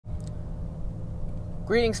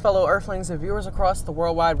Greetings, fellow Earthlings and viewers across the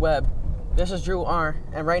World Wide Web. This is Drew R,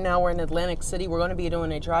 and right now we're in Atlantic City. We're going to be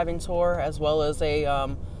doing a driving tour as well as a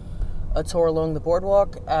tour along the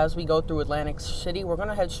Boardwalk. As we go through Atlantic City, we're going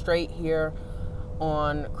to head straight here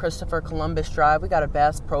on Christopher Columbus Drive. We got a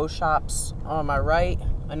Bass Pro Shops on my right,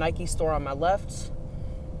 a Nike store on my left,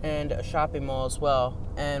 and a shopping mall as well.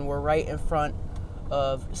 And we're right in front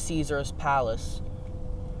of Caesar's Palace.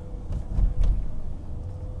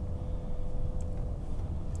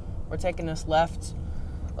 We're taking this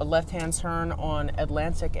a left-hand turn on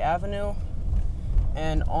Atlantic Avenue.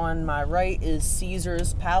 And on my right is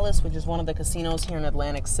Caesar's Palace, which is one of the casinos here in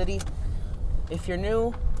Atlantic City. If you're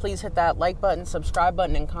new, please hit that like button, subscribe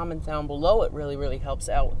button, and comment down below. It really, really helps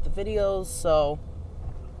out with the videos. So,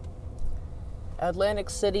 Atlantic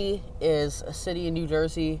City is a city in New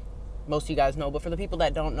Jersey. Most of you guys know, but for the people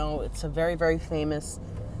that don't know, it's a very, very famous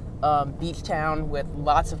beach town with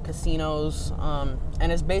lots of casinos,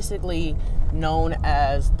 and it's basically known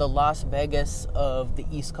as the Las Vegas of the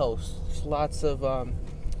East Coast. There's lots of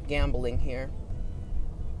gambling here.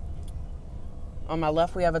 On my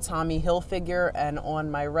left, we have a Tommy Hilfiger, and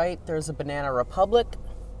on my right, there's a Banana Republic.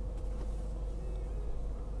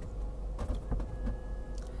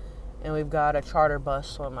 And we've got a charter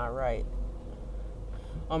bus on my right.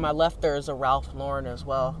 On my left, there's a Ralph Lauren as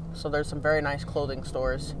well. So there's some very nice clothing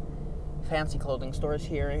stores, fancy clothing stores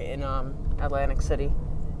here in Atlantic City.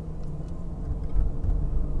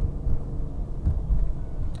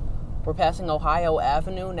 We're passing Ohio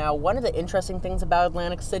Avenue. Now, one of the interesting things about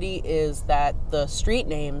Atlantic City is that the street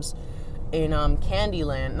names in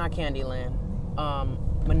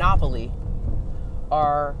Monopoly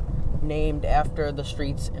are named after the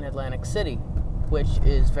streets in Atlantic City, which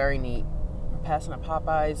is very neat. We're passing a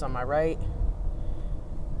Popeyes on my right.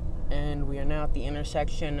 And we are now at the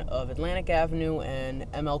intersection of Atlantic Avenue and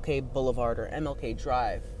MLK Boulevard, or MLK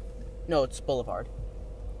Drive. No, it's Boulevard.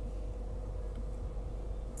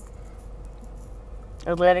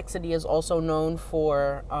 Atlantic City is also known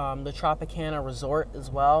for the Tropicana Resort as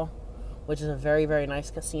well, which is a very, very nice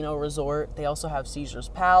casino resort. They also have Caesar's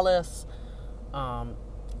Palace and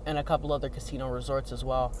a couple other casino resorts as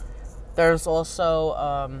well. There's also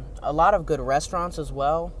a lot of good restaurants as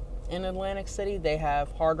well. In Atlantic City, they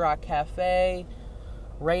have Hard Rock Cafe,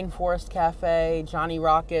 Rainforest Cafe, Johnny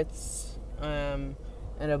Rockets, and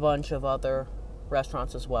a bunch of other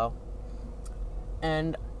restaurants as well.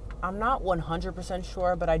 And I'm not 100%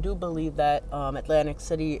 sure, but I do believe that Atlantic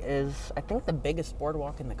City is, I think, the biggest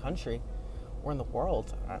boardwalk in the country or in the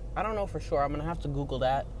world. I don't know for sure. I'm going to have to Google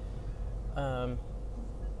that.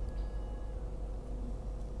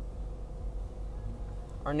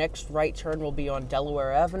 Our next right turn will be on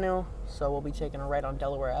Delaware Avenue, so we'll be taking a right on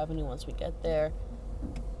Delaware Avenue once we get there.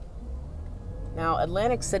 Now,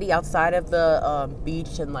 Atlantic City, outside of the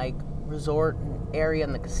beach and like resort area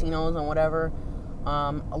and the casinos and whatever,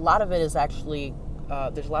 a lot of it is actually,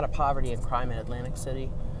 there's a lot of poverty and crime in Atlantic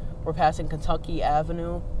City. We're passing Kentucky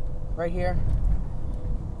Avenue right here,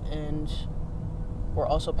 and we're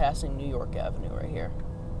also passing New York Avenue right here.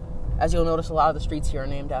 As you'll notice, a lot of the streets here are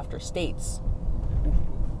named after states.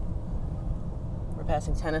 We're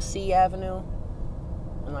passing Tennessee Avenue,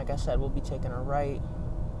 and like I said, we'll be taking a right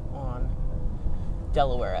on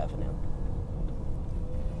Delaware Avenue.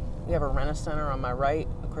 We have a Rent-A-Center on my right,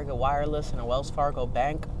 a Cricket Wireless, and a Wells Fargo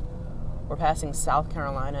Bank. We're passing South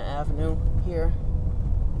Carolina Avenue here.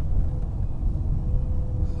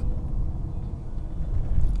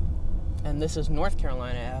 And this is North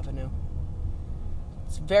Carolina Avenue.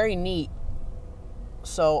 It's very neat.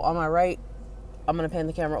 So on my right, I'm going to pan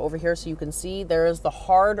the camera over here so you can see. There is the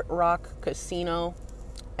Hard Rock Casino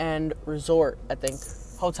and Resort, I think.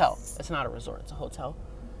 Hotel. It's not a resort. It's a hotel.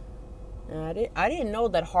 And I didn't know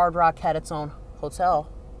that Hard Rock had its own hotel.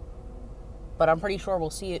 But I'm pretty sure we'll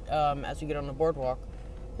see it as we get on the boardwalk.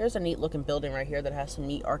 There's a neat looking building right here that has some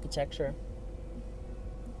neat architecture.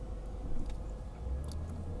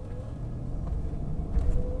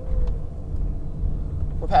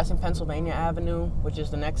 We're passing Pennsylvania Avenue, which is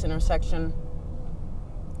the next intersection.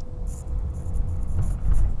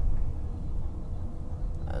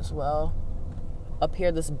 As well. Up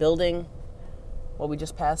here, this building, well, we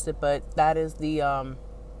just passed it, but that is the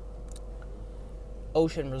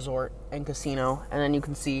Ocean Resort and Casino. And then you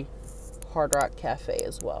can see Hard Rock Cafe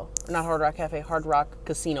as well. Not Hard Rock Cafe, Hard Rock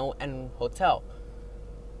Casino and Hotel.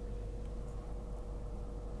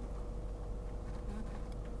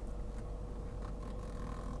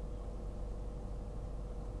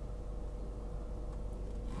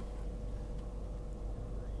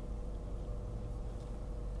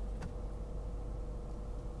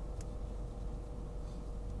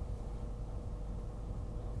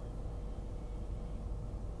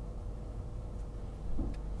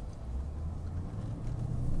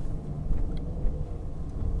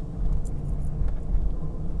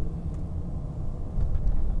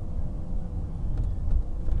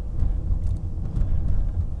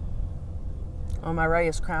 On my right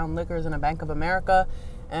is Crown Liquors and a Bank of America.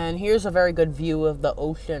 And here's a very good view of the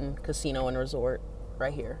Ocean Casino and Resort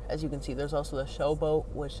right here. As you can see, there's also the Showboat,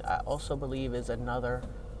 which I also believe is another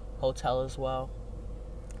hotel as well.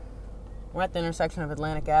 We're at the intersection of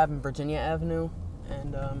Atlantic Ave and Virginia Avenue.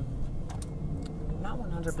 And I'm not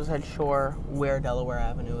 100% sure where Delaware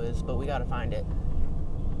Avenue is, but we gotta find it.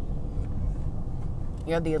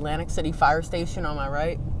 You have the Atlantic City Fire Station on my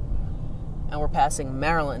right. And we're passing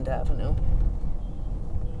Maryland Avenue.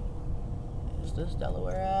 Is this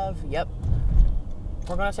Delaware Ave? Yep.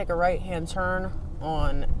 We're going to take a right-hand turn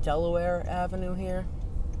on Delaware Avenue here.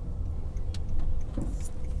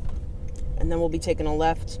 And then we'll be taking a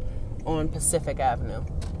left on Pacific Avenue.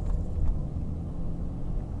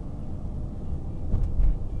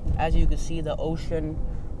 As you can see, the Ocean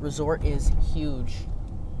Resort is huge.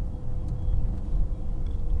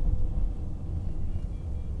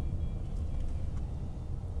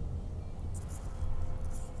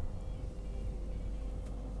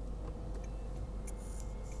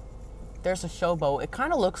 There's a Showboat. It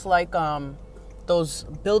kind of looks like those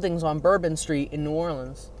buildings on Bourbon Street in New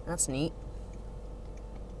Orleans. That's neat.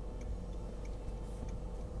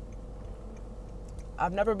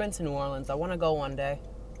 I've never been to New Orleans. I want to go one day.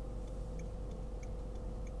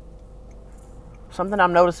 Something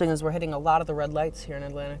I'm noticing is we're hitting a lot of the red lights here in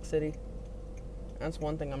Atlantic City. That's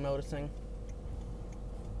one thing I'm noticing.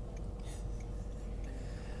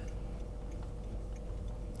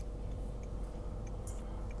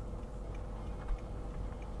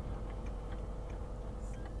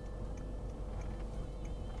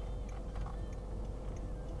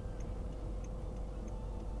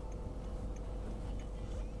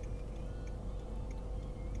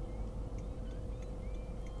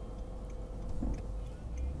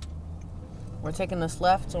 We're taking this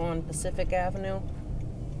left on Pacific Avenue.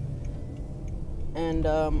 And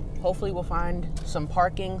hopefully we'll find some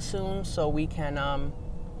parking soon so we can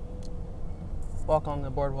walk along the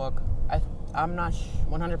boardwalk. I'm not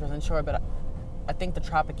 100% sure, but I think the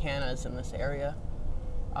Tropicana is in this area.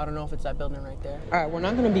 I don't know if it's that building right there. All right, we're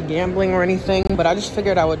not going to be gambling or anything, but I just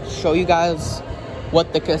figured I would show you guys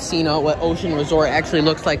what the casino, what Ocean Resort actually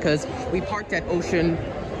looks like, because we parked at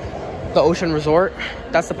the Ocean Resort.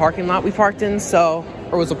 That's the parking lot we parked in, or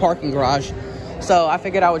it was a parking garage. So I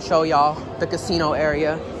figured I would show y'all the casino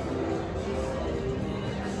area.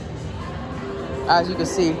 As you can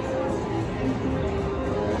see.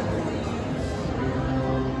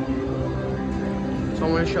 So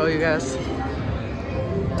I'm gonna show you guys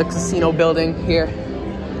the casino building here.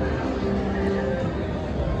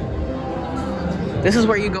 This is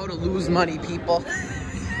where you go to lose money, people.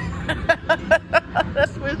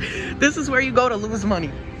 This is where you go to lose money.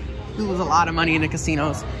 You lose a lot of money in the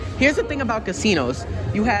casinos. Here's the thing about casinos.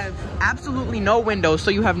 You have absolutely no windows, so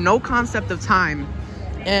you have no concept of time.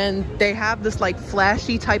 And they have this like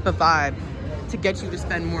flashy type of vibe to get you to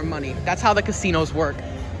spend more money. That's how the casinos work.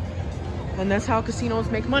 And that's how casinos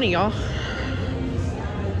make money, y'all.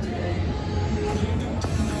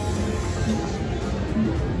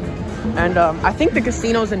 And I think the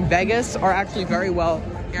casinos in Vegas are actually very well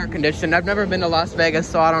air conditioned. I've never been to Las Vegas,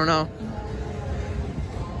 so I don't know.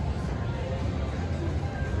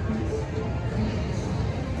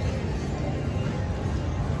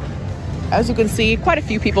 As you can see, quite a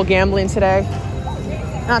few people gambling today.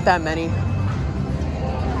 Not that many.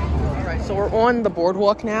 All right, so we're on the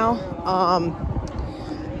boardwalk now.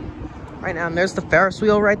 Right now, and there's the Ferris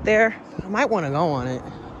wheel right there. I might want to go on it.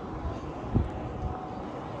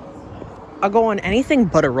 I'll go on anything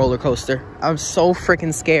but a roller coaster. I'm so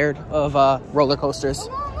freaking scared of roller coasters.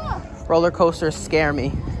 Roller coasters scare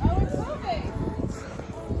me.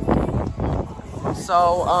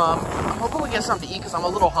 So, I'm hoping we get something to eat because I'm a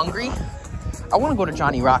little hungry. I want to go to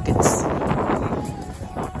Johnny Rockets.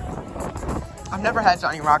 I've never had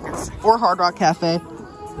Johnny Rockets or Hard Rock Cafe.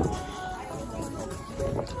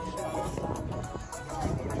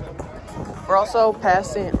 We're also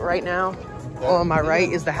passing right now. On my right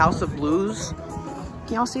is the House of Blues.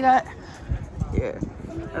 Can y'all see that? Yeah,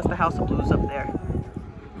 that's the House of Blues up there.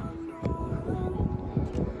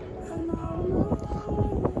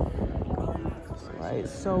 Right,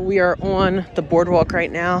 so we are on the boardwalk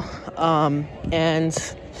right now,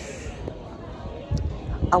 and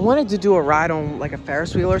I wanted to do a ride on like a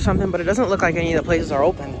Ferris wheel or something, but it doesn't look like any of the places are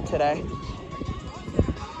open today.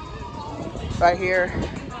 Right here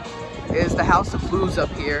is the House of Blues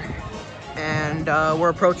up here. And we're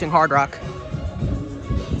approaching Hard Rock.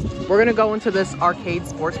 We're gonna go into this arcade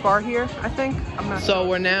sports bar here, I think. I'm not sure. So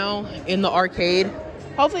we're now in the arcade.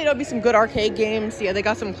 Hopefully there'll be some good arcade games. Yeah, they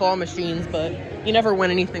got some claw machines, but you never win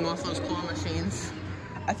anything off those claw machines.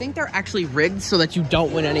 I think they're actually rigged so that you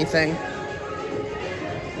don't win anything.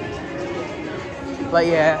 But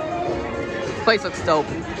yeah, this place looks dope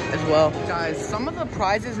as well. Guys, some of the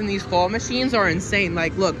prizes in these claw machines are insane.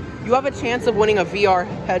 Like, look, you have a chance of winning a VR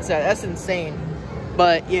headset. That's insane.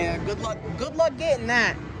 But yeah, good luck getting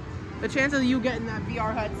that. The chances of you getting that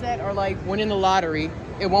VR headset are like winning the lottery.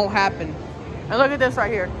 It won't happen. And look at this right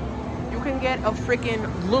here. You can get a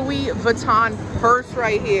freaking Louis Vuitton purse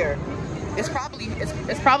right here. It's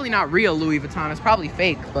probably not real Louis Vuitton. It's probably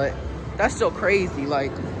fake, but that's still crazy. Like,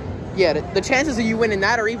 yeah, the chances of you winning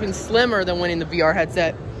that are even slimmer than winning the VR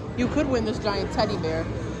headset. You could win this giant teddy bear.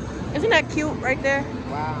 Isn't that cute right there?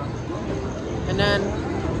 Wow. And then,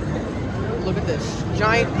 look at this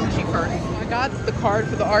giant Gucci purse. I got the card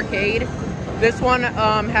for the arcade. This one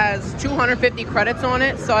has 250 credits on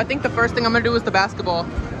it. So I think the first thing I'm gonna do is the basketball.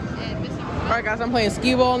 All right, guys, I'm playing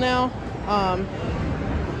skee ball now.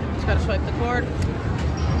 Just gotta swipe the card.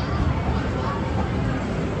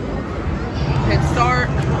 Hit start.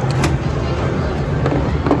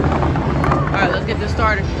 All right, let's get this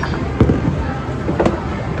started.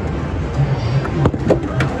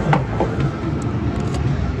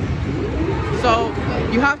 So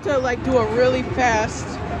you have to like do a really fast.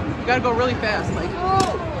 You gotta go really fast, like.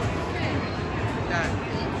 That.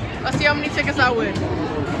 Let's see how many tickets I win.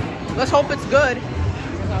 Let's hope it's good.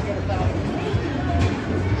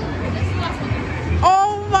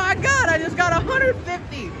 Oh my God! I just got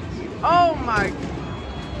 150. Oh my.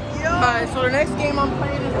 Alright, so the next game I'm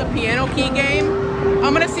playing is the piano key game.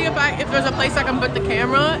 I'm gonna see if there's a place I can put the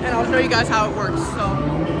camera, and I'll show you guys how it works. So.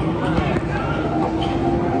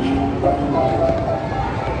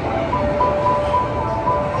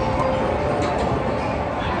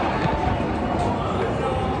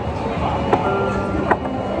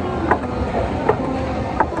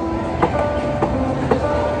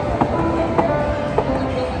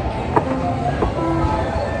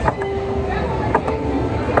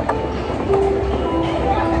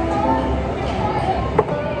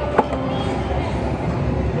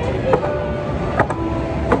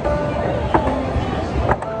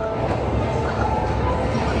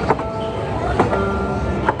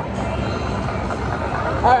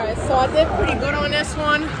 Alright, so I did pretty good on this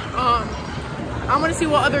one. I'm gonna see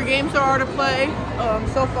what other games there are to play.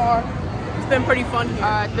 So far, it's been pretty fun here.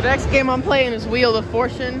 Alright, the next game I'm playing is Wheel of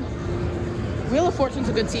Fortune. Wheel of Fortune's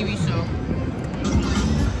a good TV show.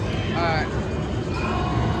 Alright.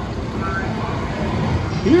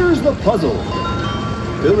 Here's the puzzle.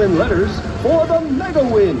 Fill in letters for the mega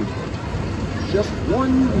win. Just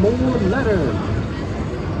one more letter.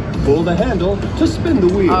 Pull the handle to spin the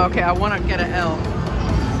wheel. Okay, I want to get an L.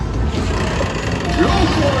 Go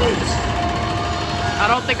for it. I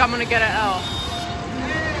don't think I'm going to get an L.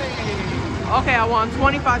 Okay, I won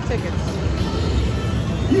 25 tickets.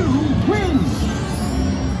 You win.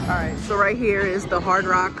 Alright, so right here is the Hard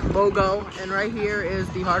Rock logo, and right here is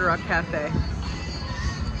the Hard Rock Cafe.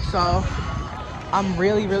 So, I'm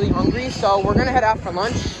really, really hungry, so we're going to head out for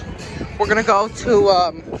lunch. We're going to go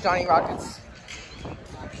to Johnny Rockets.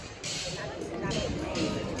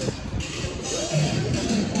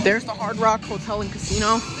 There's the Hard Rock Hotel and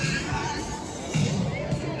Casino.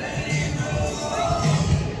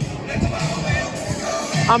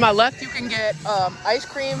 On my left, you can get ice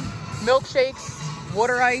cream, milkshakes,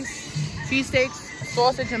 water ice, cheesesteaks,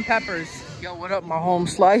 sausage, and peppers. Yo, what up, my home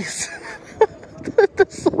slice?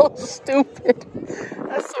 That's so stupid.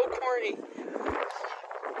 That's so corny.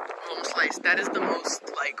 Home slice, that is the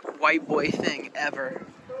most, like, white boy thing ever.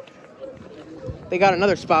 They got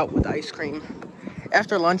another spot with ice cream.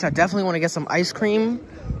 After lunch, I definitely want to get some ice cream,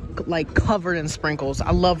 like, covered in sprinkles.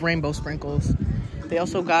 I love rainbow sprinkles. They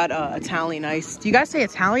also got Italian ice. Do you guys say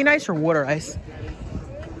Italian ice or water ice?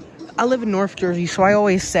 I live in North Jersey, so I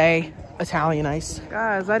always say Italian ice.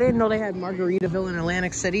 Guys, I didn't know they had Margaritaville in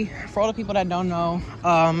Atlantic City. For all the people that don't know,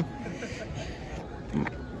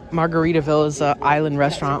 Margaritaville is an island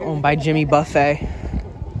restaurant owned by Jimmy Buffett.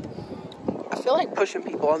 I feel like pushing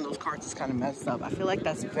people on those carts is kind of messed up. I feel like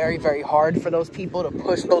that's very, very hard for those people to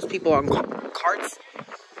push those people on carts.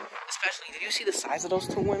 Especially, did you see the size of those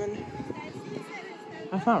two women?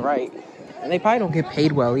 That's not right. And they probably don't get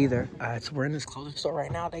paid well either. So we're in this clothing store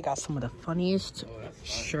right now. They got some of the funniest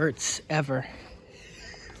shirts ever.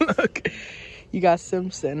 Look, you got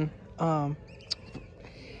Simpson. You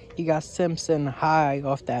got Simpson high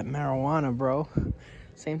off that marijuana, bro.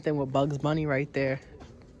 Same thing with Bugs Bunny right there.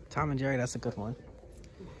 Tom and Jerry, that's a good one.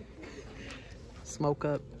 Smoke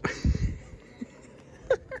up.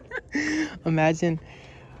 Imagine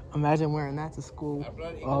wearing that to school.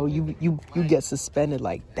 Oh, you get suspended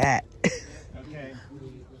like that.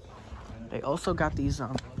 They also got these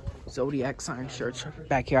zodiac sign shirts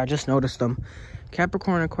back here. I just noticed them.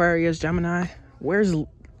 Capricorn, Aquarius, Gemini. Where's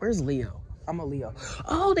Leo? I'm a Leo.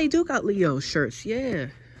 Oh, they do got Leo shirts. Yeah.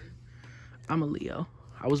 I'm a Leo.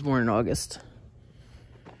 I was born in August.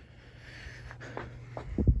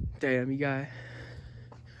 Damn, you got...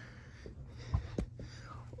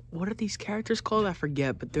 What are these characters called? I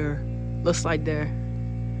forget, but they're... Looks like they're...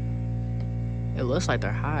 It looks like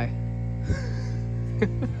they're high.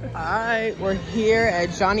 Alright, we're here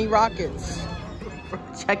at Johnny Rockets.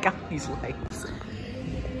 Check out these lights.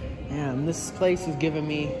 Man, this place is giving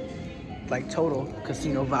me like total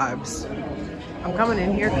casino vibes. I'm coming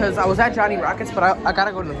in here because I was at Johnny Rockets, but I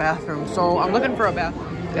gotta go to the bathroom, so I'm looking for a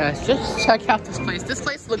bathroom. Guys, just check out this place. This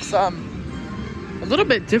place looks a little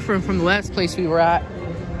bit different from the last place we were at.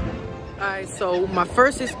 Alright, so my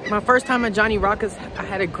first time at Johnny Rockets, I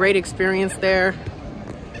had a great experience there.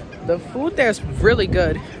 The food there is really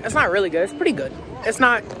good. It's not really good, it's pretty good. It's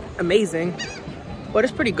not amazing, but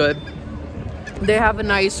it's pretty good. They have a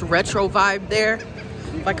nice retro vibe there.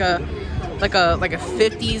 Like a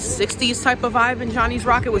 50s, 60s type of vibe in Johnny's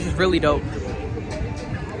Rocket, which is really dope.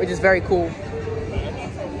 Which is very cool.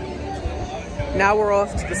 Now we're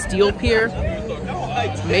off to the Steel Pier.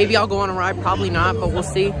 Maybe I'll go on a ride, probably not, but we'll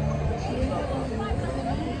see.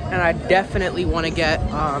 And I definitely want to get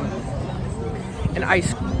an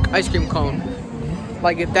ice cream cone.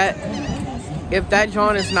 Like if that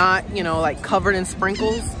John is not, you know, like covered in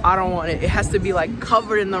sprinkles, I don't want it. It has to be like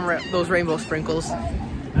covered in those rainbow sprinkles.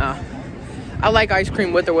 I like ice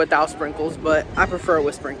cream with or without sprinkles, but I prefer it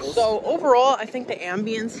with sprinkles. So overall, I think the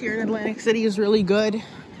ambience here in Atlantic City is really good.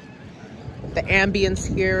 The ambience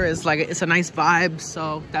here is like, it's a nice vibe,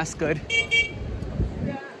 so that's good.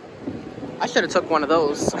 I should have took one of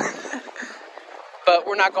those. But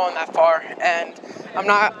we're not going that far, and I'm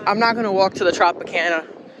not gonna walk to the Tropicana,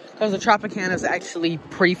 because the Tropicana is actually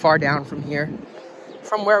pretty far down from here.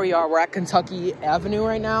 From where we are, we're at Kentucky Avenue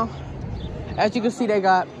right now. As you can see, they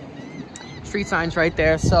got street signs right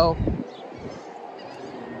there, so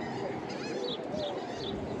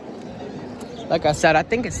like I said, I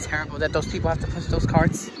think it's terrible that those people have to push those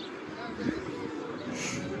carts.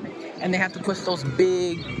 And they have to push those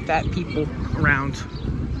big, fat people around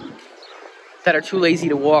that are too lazy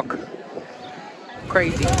to walk.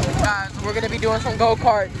 Crazy. Guys, we're gonna be doing some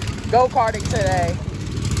go-karting today.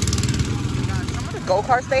 Guys, some of the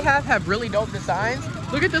go-karts they have really dope designs.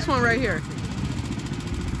 Look at this one right here.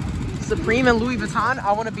 Supreme and Louis Vuitton.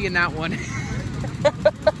 I want to be in that one.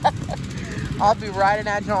 I'll be riding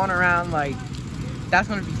that John around, like, that's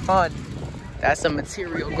gonna be fun. That's a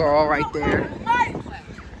material girl right there.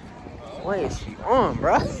 What is she on,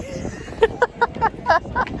 bro?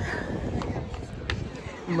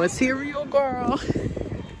 Material girl.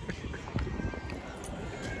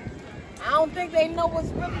 I don't think they know what's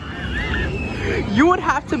really... You would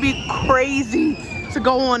have to be crazy to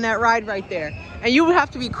go on that ride right there. And you would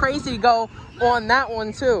have to be crazy to go on that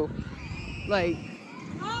one too. Like,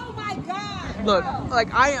 Oh my God! look,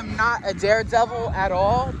 like I am not a daredevil at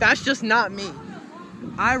all. That's just not me.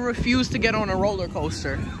 I refuse to get on a roller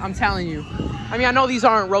coaster. I'm telling you. I mean, I know these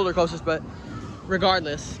aren't roller coasters, but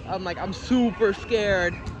regardless, I'm super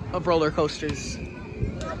scared of roller coasters.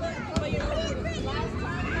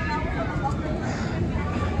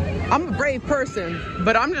 I'm a brave person,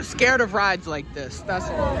 but I'm just scared of rides like this. That's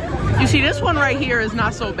all. You see, this one right here is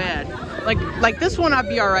not so bad. Like this one, I'd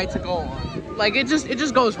be all right to go on. Like it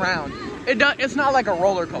just goes round. It's not like a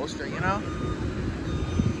roller coaster, you know.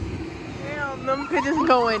 Damn, them pigeons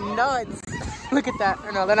going nuts. Look at that.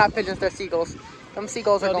 Or no, they're not pigeons. They're seagulls. Them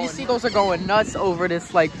seagulls are going. These seagulls are going nuts over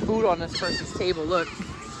this like food on this person's table. Look.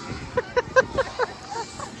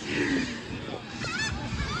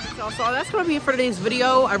 So that's gonna be it for today's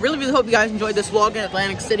video. I really hope you guys enjoyed this vlog in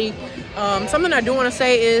Atlantic City. Something I do want to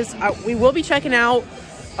say is we will be checking out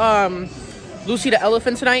Lucy the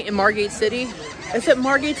Elephant tonight in Margate City. Is it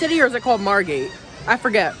Margate City or is it called Margate? I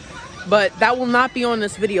forget. But that will not be on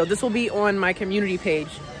this video. This will be on my community page.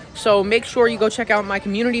 So make sure you go check out my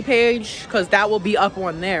community page because that will be up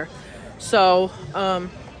on there. So yeah,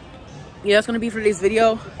 that's gonna be for today's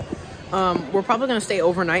video. We're probably gonna stay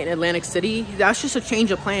overnight in Atlantic City. That's just a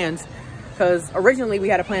change of plans because originally we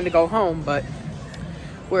had a plan to go home, but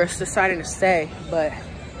we're deciding to stay. But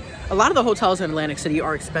a lot of the hotels in Atlantic City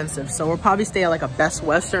are expensive, so we'll probably stay at like a Best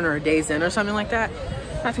Western or a Days Inn or something like that.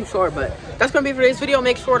 Not too sure, but that's gonna be for today's video.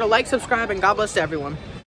 Make sure to like, subscribe, and God bless to everyone.